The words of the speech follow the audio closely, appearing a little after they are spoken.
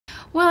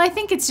Well, I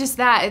think it's just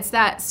that. It's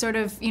that sort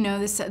of,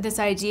 this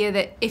idea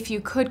that if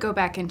you could go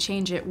back and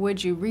change it,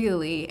 would you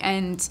really?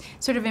 And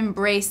sort of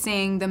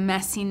embracing the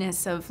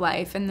messiness of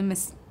life and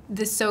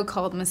the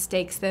so-called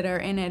mistakes that are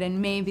in it,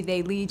 and maybe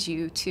they lead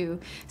you to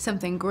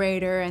something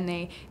greater, and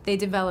they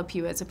develop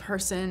you as a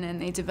person,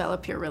 and they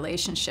develop your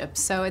relationships.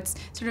 So it's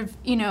sort of,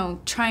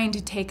 trying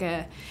to take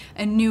a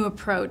new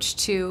approach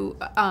to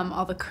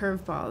all the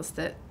curveballs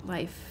that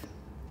life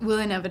will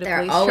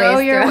inevitably throw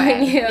your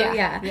way.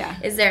 Yeah.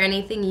 Is there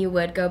anything you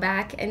would go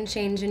back and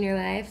change in your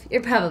life?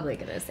 You're probably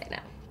going to say no.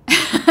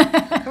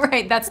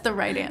 Right, that's the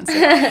right answer.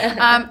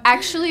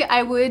 Actually,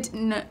 I would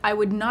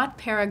not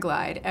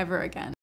paraglide ever again.